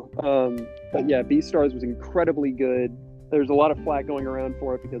true. But yeah, Beastars was incredibly good. There's a lot of flack going around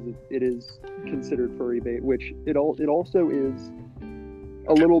for it because it is considered furry bait, which it also is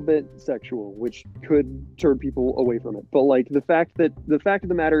a little bit sexual, which could turn people away from it. But like the fact of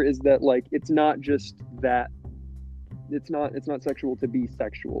the matter is that like it's not just that. It's not sexual to be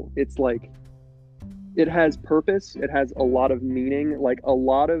sexual. It's like it has purpose. It has a lot of meaning. Like a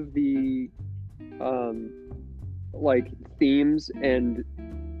lot of the like themes and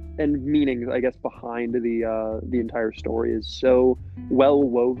meanings, I guess, behind the entire story is so well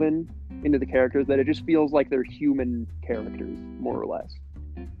woven into the characters that it just feels like they're human characters, more or less.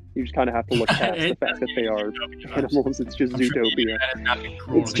 You just kind of have to look past the fact that they are animals. It's just Zootopia.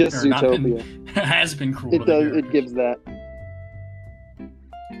 It's just Zootopia. It has been cruel. It does. It gives that.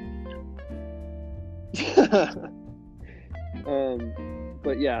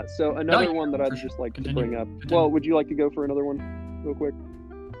 But yeah, so another No, one that I'd for just like Continue. to bring up. Continue. Well, would you like to go for another one real quick?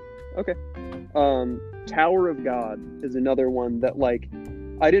 Okay. Tower of God is another one that, like,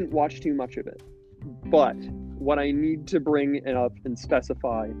 I didn't watch too much of it, but what I need to bring up and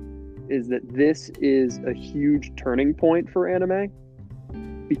specify is that this is a huge turning point for anime,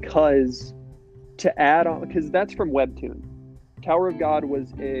 because to add on, because that's from Webtoon. Tower of God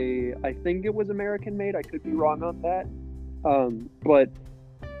was I think it was American made. I could be wrong on that. But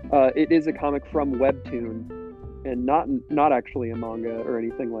it is a comic from Webtoon, and not actually a manga or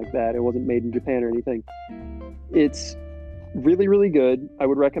anything like that. It wasn't made in Japan or anything. It's really, really good. I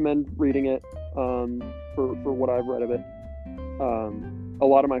would recommend reading it for what I've read of it. A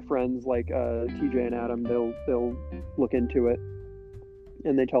lot of my friends, like TJ and Adam, they'll look into it,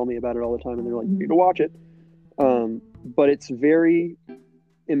 and they tell me about it all the time, and they're like, you need to watch it. But it's very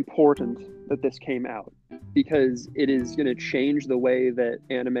important that this came out, because it is going to change the way that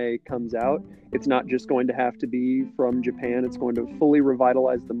anime comes out. It's not just going to have to be from Japan. It's going to fully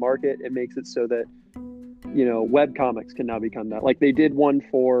revitalize the market. It makes it so that, web comics can now become that. Like, they did one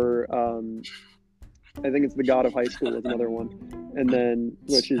for, I think it's The God of High School is another one. And then,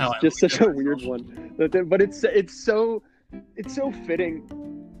 which is just such a weird one. But it's so fitting.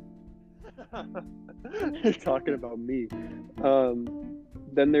 Talking about me.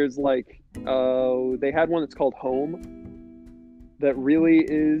 Then there's like, they had one that's called Home, that really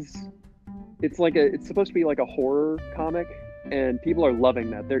is, it's supposed to be like a horror comic, and people are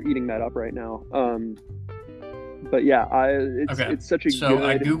loving that. They're eating that up right now. But yeah, it's such a good,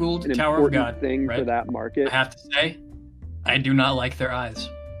 I googled an Tower of God thing right? for that market. I have to say, I do not like their eyes.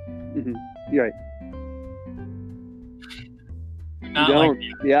 Mm-hmm. You're right. Not you don't.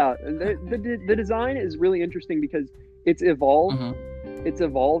 Like yeah, and the design is really interesting because it's evolved. Mm-hmm. It's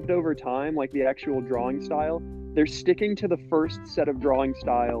evolved over time, like the actual drawing style. They're sticking to the first set of drawing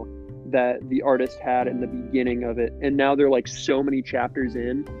style that the artist had in the beginning of it, and now they're like so many chapters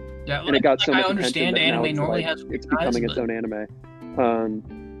in, and it got so much attention that now it's becoming its own anime.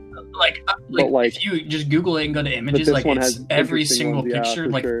 If you just Google it and go to images, like it's every single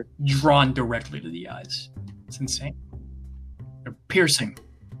picture drawn directly to the eyes. It's insane. They're piercing.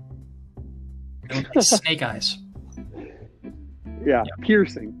 They look like snake eyes. Yeah,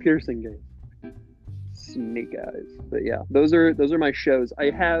 piercing games. Snake eyes. But yeah, those are my shows. I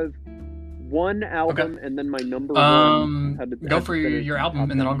have one album, and then my number one. Go for your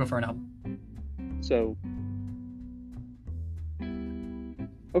album, and then I'll go for an album. So,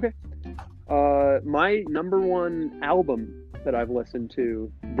 okay. My number one album that I've listened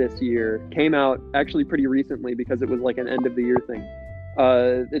to this year came out actually pretty recently, because it was like an end of the year thing.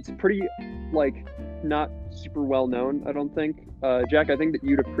 It's pretty, like, not super well known, I don't think. Jack, I think that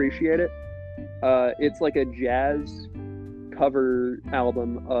you'd appreciate it. It's like a jazz cover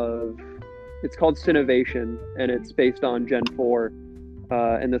album it's called Cinovation, and it's based on Gen 4.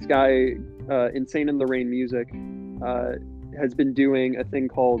 And this guy, Insane in the Rain Music, has been doing a thing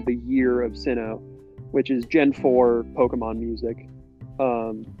called the Year of Sinnoh, which is Gen 4 Pokemon music.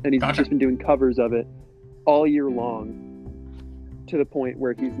 And he's just been doing covers of it all year long, to the point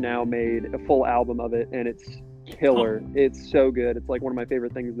where he's now made a full album of it, and it's killer. It's so good. It's like one of my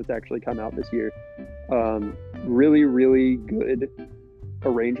favorite things that's actually come out this year. Really, really good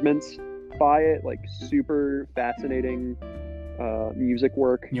arrangements by it, like super fascinating music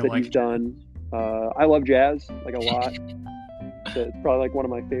work that he's done. I love jazz, like, a lot. So it's probably like one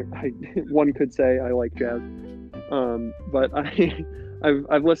of my favorite. One could say I like jazz, but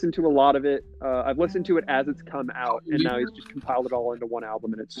I've listened to a lot of it. I've listened to it as it's come out, and now he's just compiled it all into one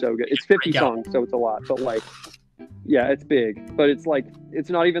album, and it's so good. It's 50 songs, so it's a lot, but like, yeah, it's big. But it's like, it's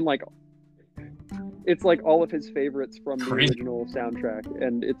not even like, it's like all of his favorites from the original soundtrack,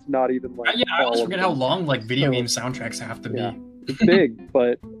 and it's not even like. Yeah, I always forget how long like video game soundtracks have to be. It's big,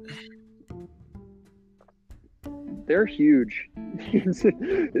 but. They're huge. It's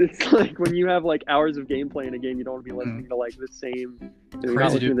like when you have like hours of gameplay in a game, you don't want to be listening to like the same. You're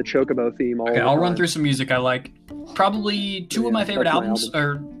not listening to the Chocobo theme all the time. I'll run through some music I like. Probably two of my favorite albums,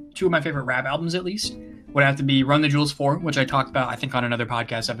 or two of my favorite rap albums at least, would have to be Run the Jewels 4, which I talked about, I think, on another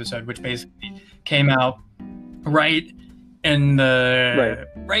podcast episode, which basically came out right in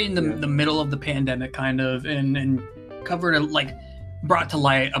the middle of the pandemic, kind of, and covered brought to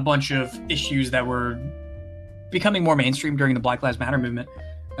light a bunch of issues that were becoming more mainstream during the Black Lives Matter movement.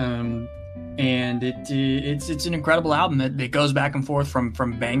 And it's an incredible album. It goes back and forth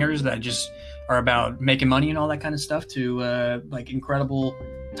from bangers that just are about making money and all that kind of stuff to incredible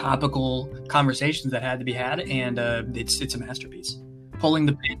topical conversations that had to be had, and it's a masterpiece. Pulling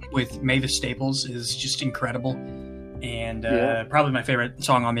the Pin with Mavis Staples is just incredible. and Yeah. probably my favorite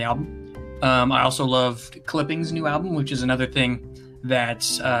song on the album. I also loved Clipping's new album, which is another thing that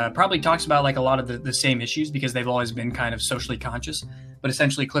probably talks about like a lot of the same issues because they've always been kind of socially conscious. But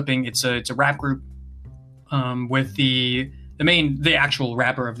essentially, Clipping it's a rap group with the actual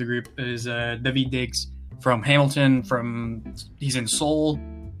rapper of the group is Daveed Diggs from Hamilton. He's in Soul.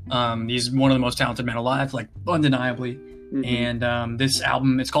 He's one of the most talented men alive, like undeniably. Mm-hmm. And this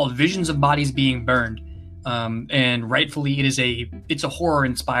album, it's called Visions of Bodies Being Burned. And rightfully, it's a horror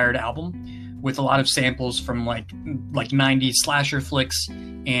inspired album with a lot of samples from like 90s slasher flicks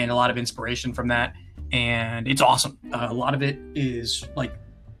and a lot of inspiration from that. And it's awesome. A lot of it is like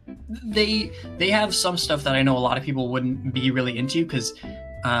they have some stuff that I know a lot of people wouldn't be really into because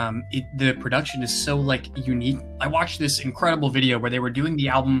the production is so like unique. I watched this incredible video where they were doing the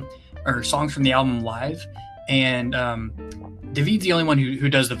album or songs from the album live, and Daveed's the only one who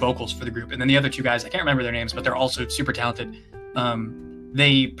does the vocals for the group, and then the other two guys, I can't remember their names, but they're also super talented.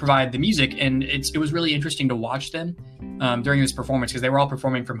 They provide the music, and it was really interesting to watch them during this performance because they were all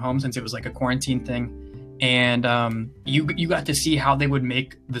performing from home since it was like a quarantine thing. And you got to see how they would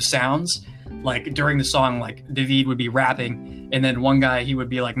make the sounds. Like during the song, like Daveed would be rapping, and then one guy he would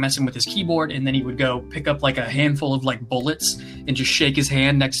be like messing with his keyboard, and then he would go pick up like a handful of like bullets and just shake his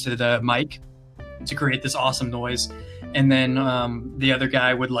hand next to the mic to create this awesome noise. And then the other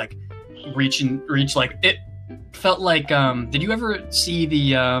guy would like reach like it felt like. Did you ever see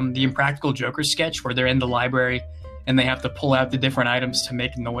the Impractical Joker sketch where they're in the library and they have to pull out the different items to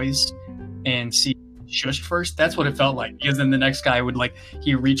make noise and see shushed first? That's what it felt like, because then the next guy would like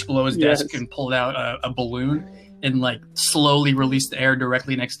he reached below his desk and pulled out a balloon and like slowly released the air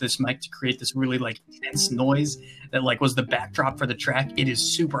directly next to this mic to create this really like intense noise that like was the backdrop for the track. It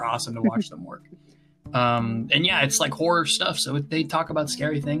is super awesome to watch them work. And yeah, it's like horror stuff, so they talk about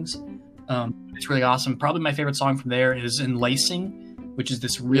scary things. It's really awesome. Probably my favorite song from there is Enlacing, which is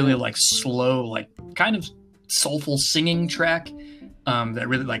this really like slow, like kind of soulful singing track that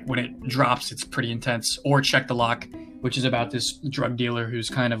really like when it drops it's pretty intense. Or Check the Lock, which is about this drug dealer who's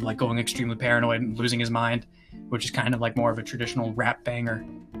kind of like going extremely paranoid and losing his mind, which is kind of like more of a traditional rap banger.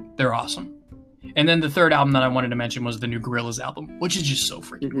 They're awesome. And then the third album that I wanted to mention was the new Gorillaz album, which is just so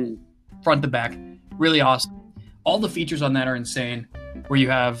freaking cool. Front to back, really awesome. All the features on that are insane, where you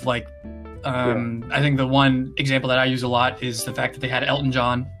have like I think the one example that I use a lot is the fact that they had Elton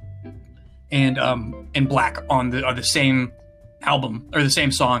John and Black on the same album or the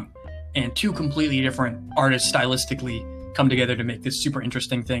same song, and two completely different artists stylistically come together to make this super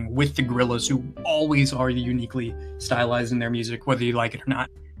interesting thing with the Gorillaz, who always are uniquely stylized in their music, whether you like it or not.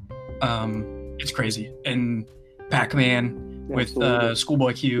 It's crazy. And Pac-Man with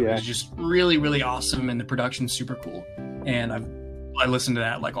Schoolboy Q is just really, really awesome, and the production's super cool. And I listen to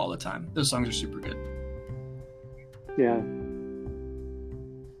that like all the time. Those songs are super good. Yeah,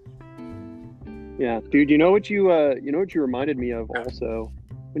 dude. You know what you reminded me of also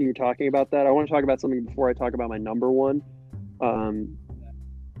when you were talking about that? I want to talk about something before I talk about my number one.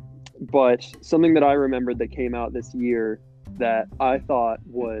 But something that I remembered that came out this year that I thought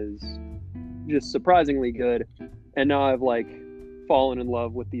was just surprisingly good, and now I've like fallen in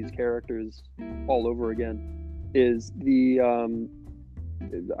love with these characters all over again, is the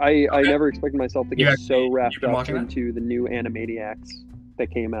I never expected myself to get so wrapped up into the new Animaniacs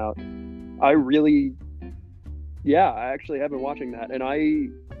that came out. I actually have been watching that, and I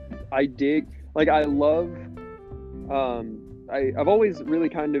dig, like, I love, I've always really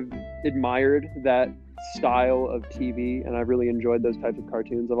kind of admired that style of TV, and I've really enjoyed those types of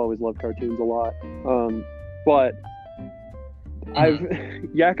cartoons. I've always loved cartoons a lot. But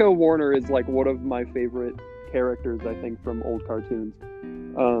Yakko Warner is like one of my favorite characters, I think, from old cartoons.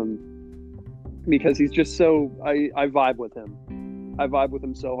 Because he's just so, I vibe with him. I vibe with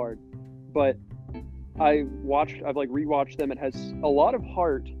him so hard. But I've like rewatched them. It has a lot of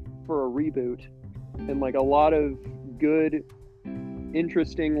heart for a reboot, and like a lot of good,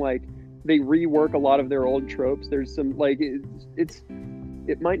 interesting, like they rework a lot of their old tropes. There's some like it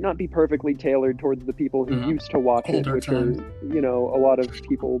might not be perfectly tailored towards the people who used to watch it, which are, you know, a lot of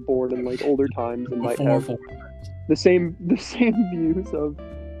people born in like older times and might have the same views of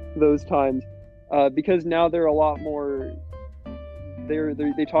those times, because now they're a lot more.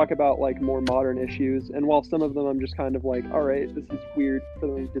 They talk about like more modern issues, and while some of them I'm just kind of like, all right, this is weird for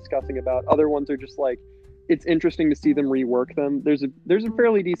them discussing about, other ones are just like, it's interesting to see them rework them. There's a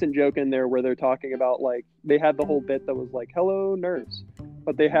fairly decent joke in there where they're talking about, like, they had the whole bit that was like, hello nurse,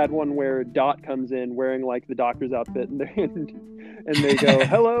 but they had one where Dot comes in wearing like the doctor's outfit, and they go,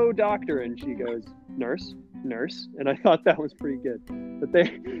 hello doctor, and she goes, nurse, and I thought that was pretty good. But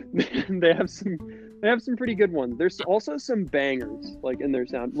they have some They have some pretty good ones. There's also some bangers like in their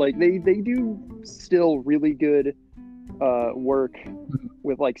sound. Like they do still really good work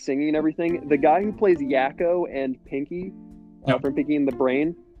with like singing and everything. The guy who plays Yakko and Pinky from Pinky and the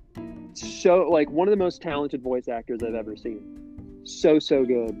Brain, so like one of the most talented voice actors I've ever seen. So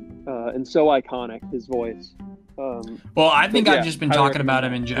good and so iconic, his voice. Well, I think I've just been talking about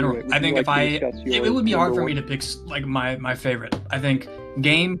him in general. I think it would be hard for me to pick like my favorite. I think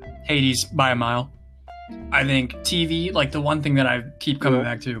Game, Hades by a mile. I think TV, like the one thing that I keep coming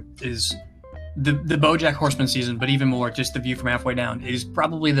back to is the BoJack Horseman season, but even more, just The View from Halfway Down is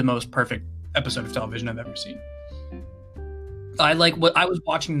probably the most perfect episode of television I've ever seen. I was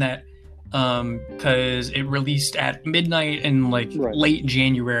watching that because it released at midnight in late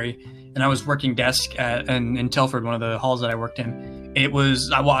January, and I was working desk in Telford, one of the halls that I worked in. I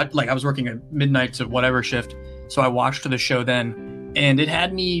was working at midnight to whatever shift, so I watched the show then, and it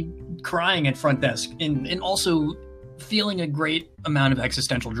had me crying at front desk and also feeling a great amount of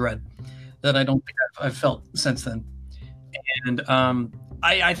existential dread that I don't think I've felt since then. And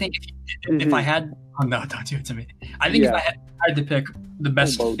I think if I had, oh no, don't do it to me. I think if I had to pick the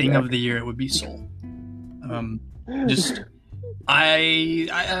best thing of the year, it would be Soul.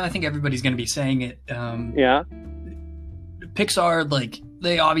 I think everybody's going to be saying it. Pixar,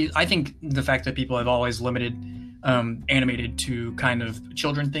 I think the fact that people have always limited animated to kind of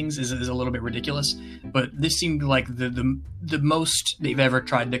children things is a little bit ridiculous, but this seemed like the most they've ever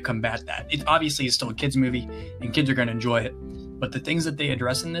tried to combat that. It obviously is still a kids movie and kids are going to enjoy it, but the things that they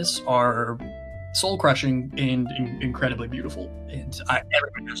address in this are soul crushing and incredibly beautiful, and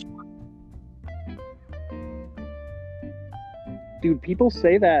everybody has to watch. Dude, people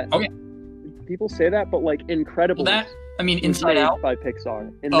say that. Okay. People say that, but like Incredibles. Well, Inside Out by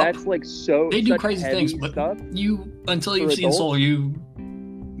Pixar, and that's like so. They do crazy things, but until you've seen Soul,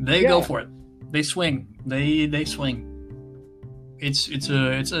 they go for it. They swing. They swing. It's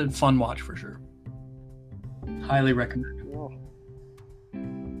a fun watch for sure. Highly recommend. Oh.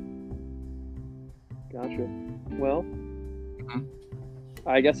 Gotcha. Well,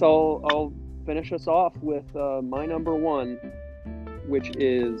 I guess I'll finish us off with my number one, which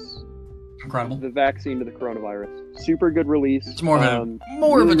is incredible. The vaccine to the coronavirus. Super good release. It's more of a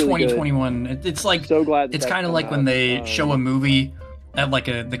really 2021. It's like so glad. It's kind of like when they show a movie at like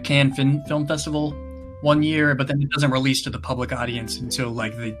the Cannes Film Festival one year, but then it doesn't release to the public audience until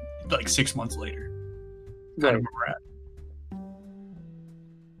like 6 months later. Kind of where we're at.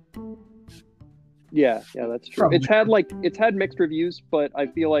 Yeah, that's true. Probably. It's had mixed reviews, but I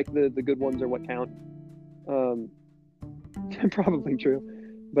feel like the good ones are what count. Probably true.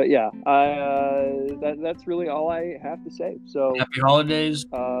 But yeah, that's really all I have to say. So happy holidays.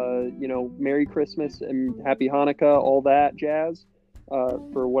 Merry Christmas and Happy Hanukkah, all that jazz.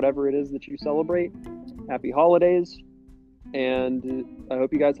 For whatever it is that you celebrate, happy holidays, and I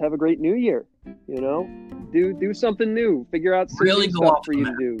hope you guys have a great New Year. Do something new. Figure out some new stuff for you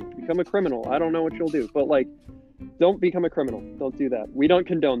to do. Become a criminal. I don't know what you'll do, but don't become a criminal. Don't do that. We don't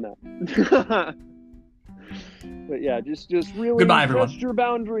condone that. But yeah, just really Goodbye, everyone. Trust your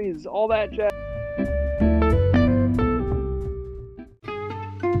boundaries, all that jazz.